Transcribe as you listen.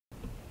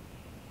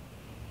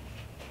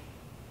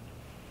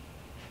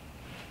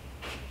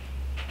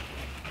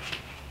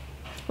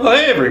Well,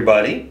 hey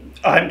everybody,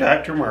 I'm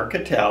Dr. Mark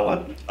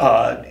Hatala,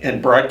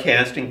 and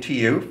broadcasting to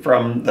you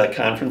from the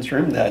conference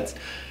room that's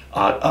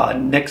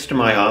next to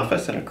my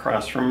office and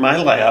across from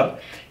my lab.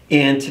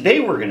 And today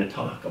we're going to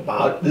talk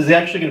about, this is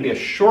actually going to be a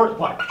short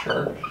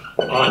lecture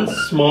on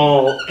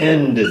small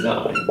n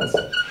designs.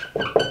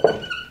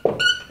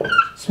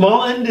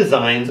 Small n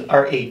designs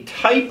are a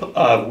type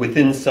of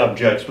within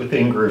subjects,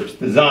 within groups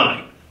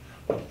design.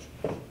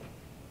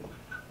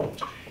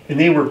 And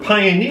they were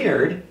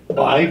pioneered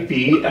by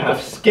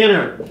B.F.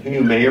 Skinner, who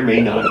you may or may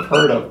not have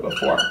heard of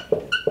before.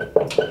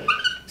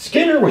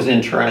 Skinner was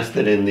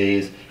interested in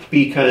these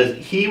because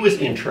he was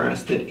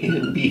interested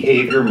in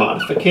behavior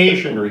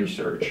modification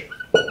research,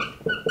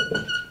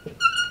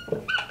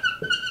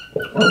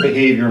 or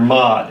behavior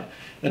mod.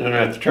 And I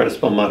don't have to try to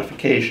spell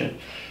modification.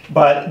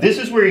 But this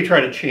is where you try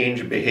to change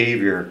a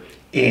behavior,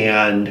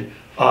 and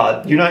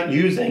you're not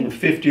using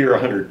 50 or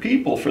 100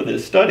 people for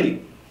this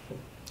study.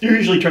 You're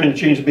usually trying to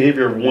change the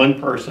behavior of one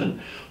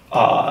person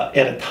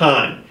at a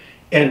time.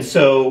 And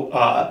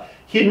so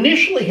he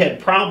initially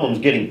had problems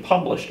getting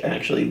published,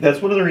 actually.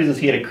 That's one of the reasons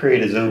he had to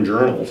create his own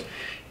journals.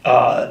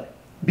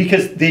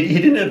 Because he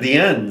didn't have the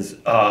ends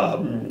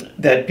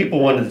that people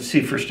wanted to see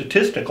for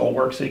statistical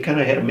work, so he kind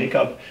of had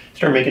to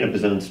start making up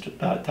his own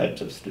types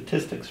of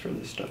statistics for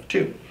this stuff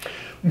too.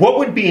 What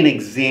would be an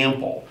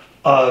example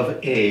of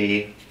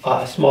a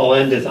small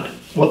n design?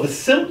 Well, the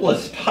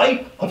simplest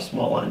type of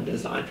small n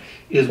design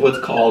is what's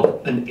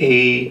called an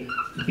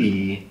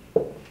ABA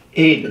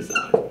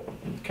design.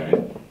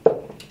 Okay?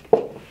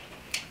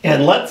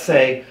 And let's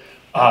say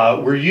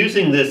we're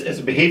using this as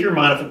a behavior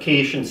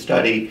modification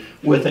study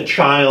with a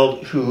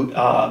child who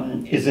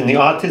is in the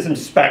autism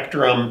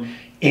spectrum,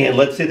 and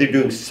let's say they're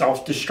doing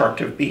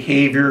self-destructive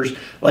behaviors,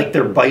 like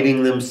they're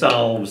biting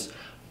themselves.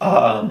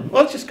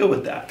 Let's just go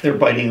with that. They're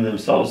biting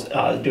themselves,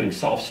 doing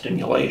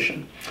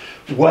self-stimulation.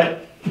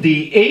 What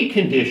the A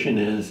condition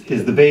is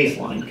the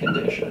baseline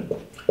condition.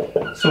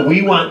 So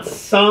we want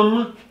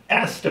some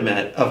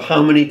estimate of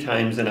how many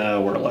times an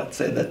hour, let's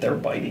say, that they're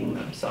biting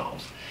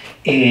themselves.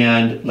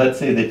 And let's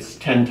say that's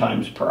 10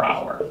 times per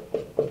hour,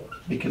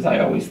 because I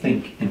always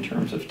think in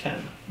terms of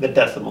 10, the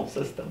decimal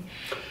system.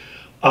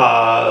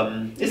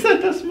 Is that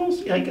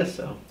decimals? Yeah, I guess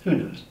so. Who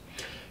knows?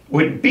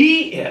 What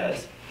B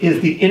is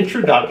the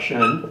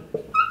introduction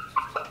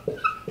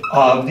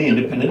of the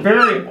independent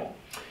variable.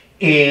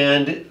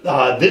 And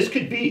this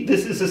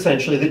is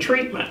essentially the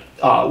treatment,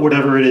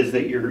 whatever it is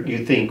that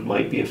you think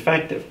might be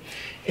effective.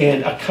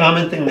 And a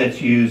common thing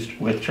that's used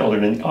with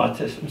children in the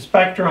autism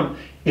spectrum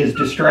is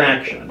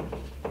distraction.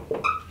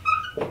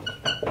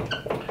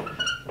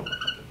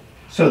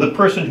 So the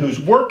person who's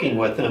working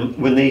with them,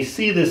 when they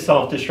see this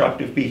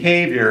self-destructive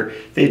behavior,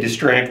 they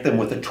distract them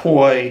with a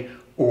toy,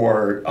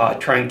 or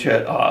trying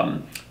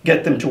to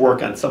get them to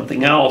work on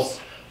something else,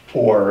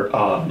 or,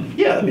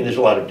 yeah, I mean, there's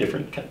a lot of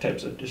different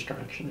types of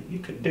distraction that you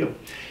could do.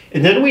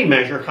 And then we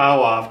measure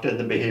how often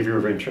the behavior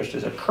of interest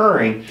is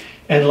occurring,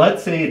 and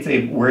let's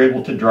say we're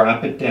able to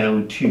drop it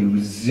down to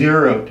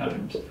 0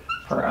 times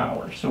per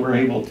hour. So we're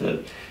able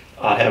to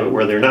have it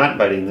where they're not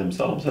biting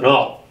themselves at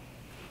all.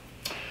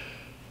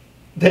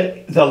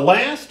 The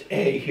last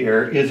A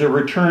here is a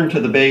return to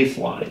the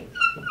baseline.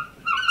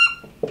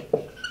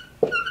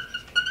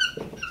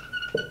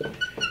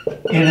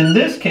 And in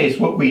this case,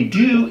 what we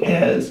do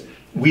is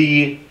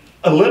we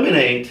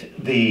eliminate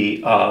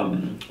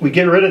we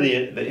get rid of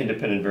the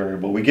independent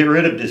variable, we get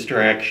rid of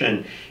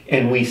distraction,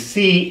 and we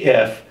see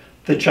if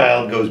the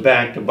child goes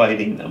back to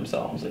biting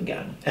themselves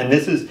again. And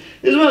this is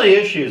one of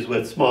the issues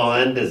with small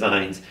n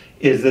designs,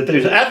 is that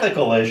there's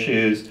ethical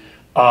issues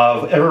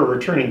of ever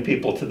returning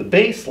people to the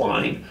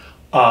baseline,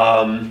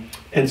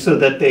 and so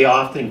that they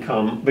often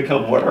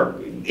become what are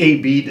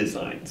AB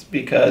designs,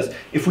 because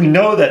if we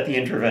know that the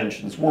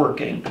intervention's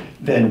working,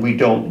 then we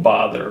don't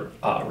bother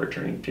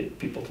returning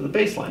people to the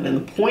baseline. And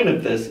the point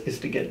of this is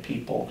to get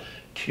people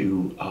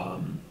to,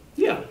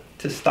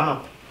 to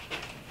stop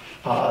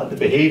the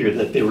behavior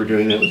that they were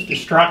doing that was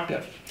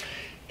destructive.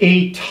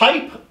 A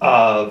type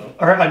of,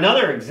 or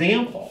another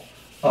example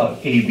of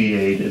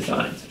ABA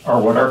designs are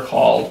what are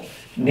called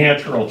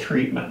natural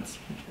treatments.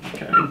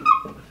 Okay.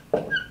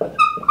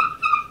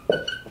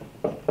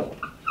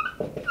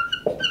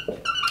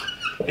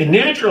 And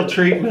natural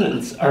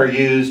treatments are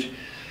used,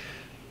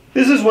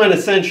 this is when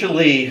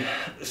essentially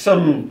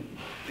some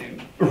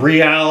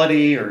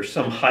reality or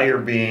some higher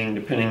being,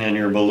 depending on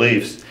your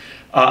beliefs,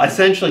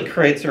 essentially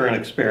creates their own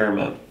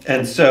experiment.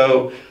 And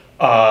so,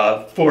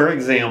 for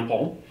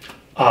example,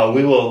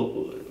 we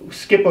will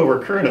skip over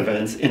current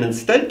events and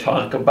instead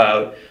talk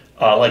about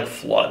like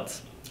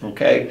floods.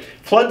 Okay,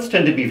 floods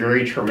tend to be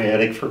very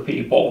traumatic for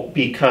people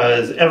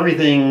because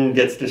everything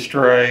gets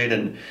destroyed,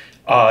 and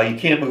you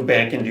can't move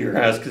back into your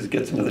house because it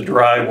gets into the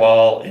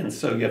drywall, and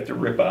so you have to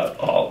rip out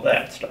all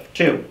that stuff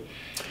too.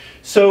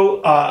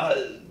 So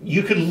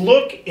you could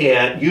look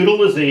at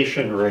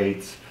utilization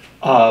rates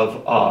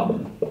of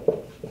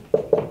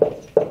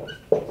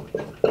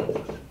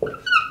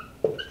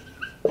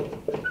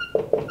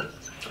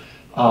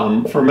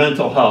for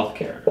mental health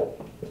care.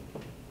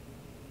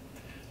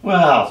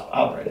 Well,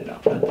 I'll write it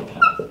out, mental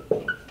health.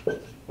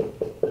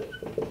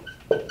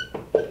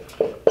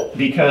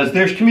 Because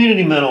there's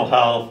community mental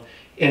health,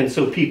 and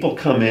so people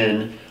come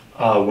in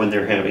when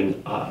they're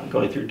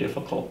going through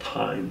difficult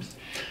times.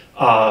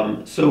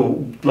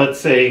 So let's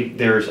say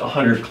there's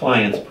 100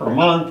 clients per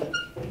month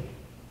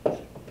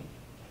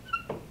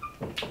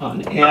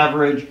on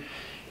average,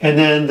 and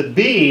then the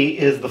B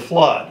is the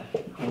flood,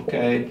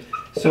 okay?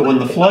 So when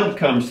the flood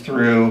comes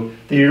through,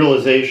 the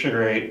utilization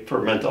rate for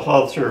mental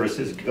health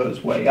services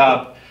goes way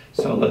up,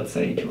 so let's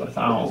say to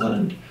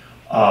 1,000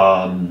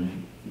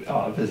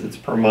 visits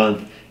per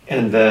month,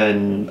 and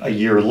then a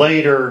year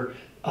later,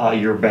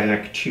 you're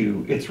back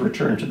to, it's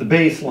returned to the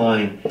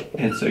baseline,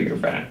 and so you're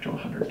back to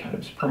 100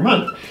 times per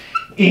month.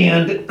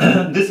 And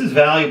this is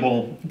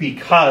valuable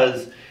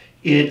because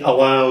it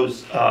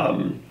allows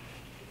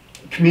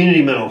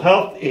community mental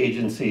health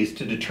agencies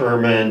to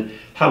determine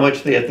how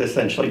much they have to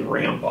essentially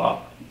ramp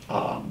up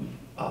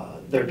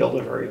their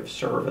delivery of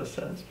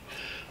services.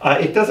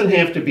 It doesn't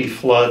have to be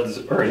floods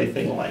or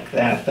anything like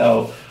that,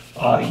 though.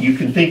 You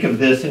can think of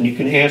this, and you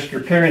can ask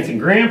your parents and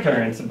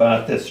grandparents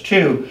about this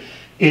too,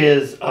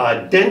 is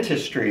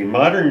dentistry.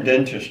 Modern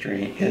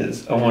dentistry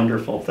is a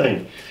wonderful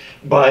thing.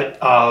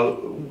 But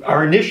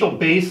our initial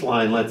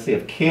baseline, let's say,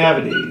 of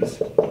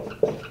cavities,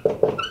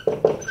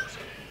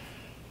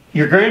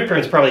 your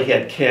grandparents probably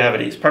had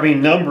cavities. Probably a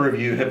number of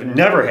you have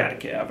never had a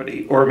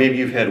cavity, or maybe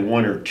you've had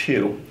one or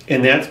two,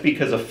 and that's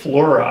because of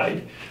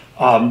fluoride.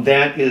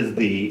 That is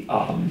the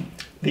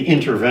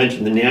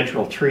intervention, the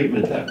natural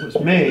treatment that was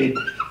made.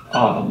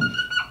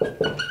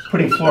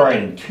 Putting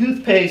fluoride in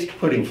toothpaste,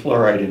 putting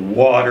fluoride in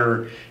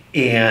water,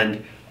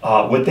 and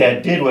what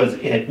that did was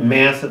it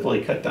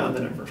massively cut down the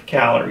number of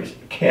calories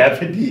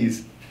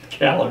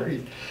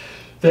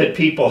that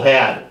people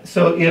had.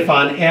 So if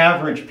on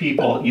average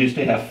people used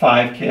to have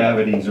 5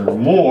 cavities or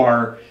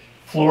more,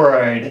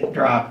 fluoride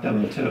dropped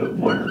them to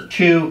 1 or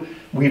 2.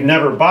 We've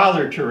never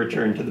bothered to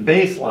return to the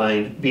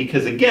baseline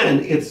because,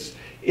 again,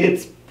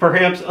 it's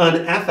perhaps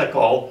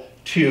unethical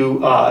to,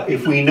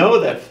 if we know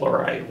that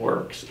fluoride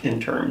works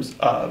in terms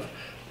of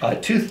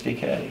tooth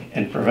decay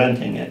and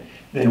preventing it,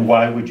 then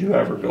why would you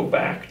ever go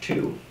back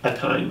to a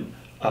time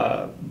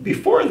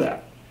before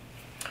that?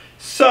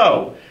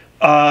 So,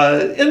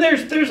 and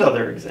there's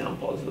other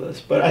examples of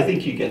this, but I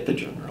think you get the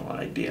general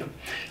idea.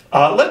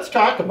 Let's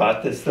talk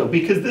about this, though,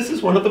 because this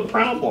is one of the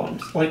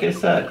problems, like I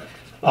said,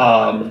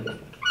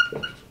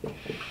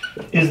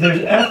 is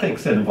there's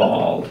ethics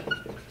involved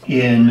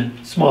in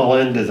small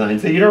N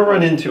designs that you don't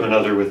run into in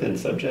other within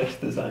subjects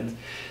designs.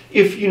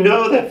 If you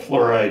know that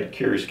fluoride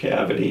cures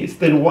cavities,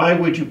 then why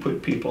would you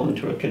put people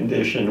into a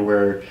condition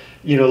where,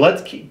 you know,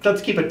 let's keep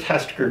a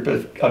test group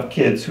of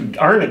kids who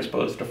aren't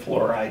exposed to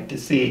fluoride to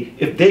see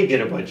if they get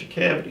a bunch of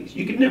cavities.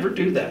 You could never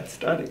do that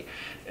study.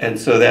 And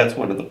so that's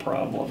one of the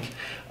problems.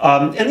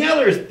 And the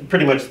other is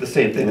pretty much the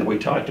same thing that we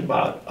talked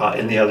about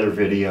in the other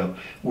video,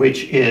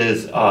 which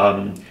is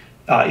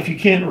if you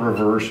can't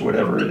reverse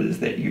whatever it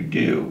is that you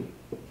do,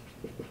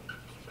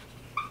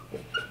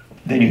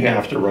 then you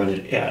have to run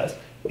it as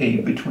a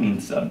between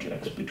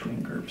subjects,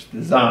 between groups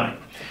design.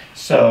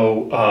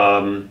 So,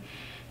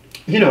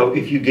 you know,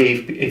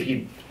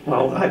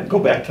 well, I'd go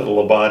back to the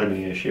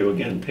lobotomy issue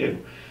again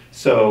too.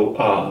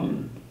 So,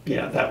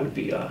 yeah, that would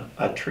be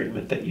a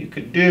treatment that you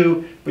could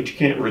do, but you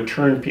can't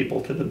return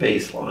people to the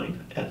baseline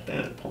at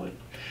that point.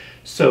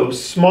 So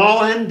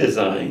small N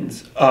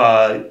designs,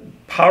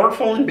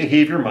 powerful in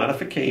behavior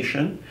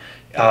modification,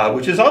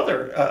 which is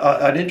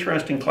an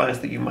interesting class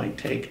that you might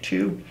take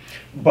too,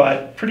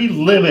 but pretty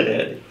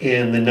limited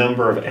in the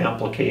number of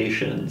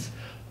applications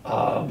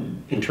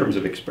in terms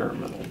of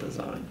experimental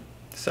design.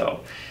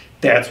 So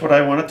that's what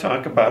I want to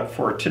talk about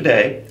for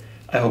today.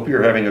 I hope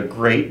you're having a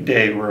great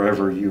day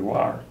wherever you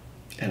are,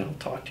 and I'll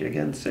talk to you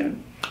again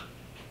soon.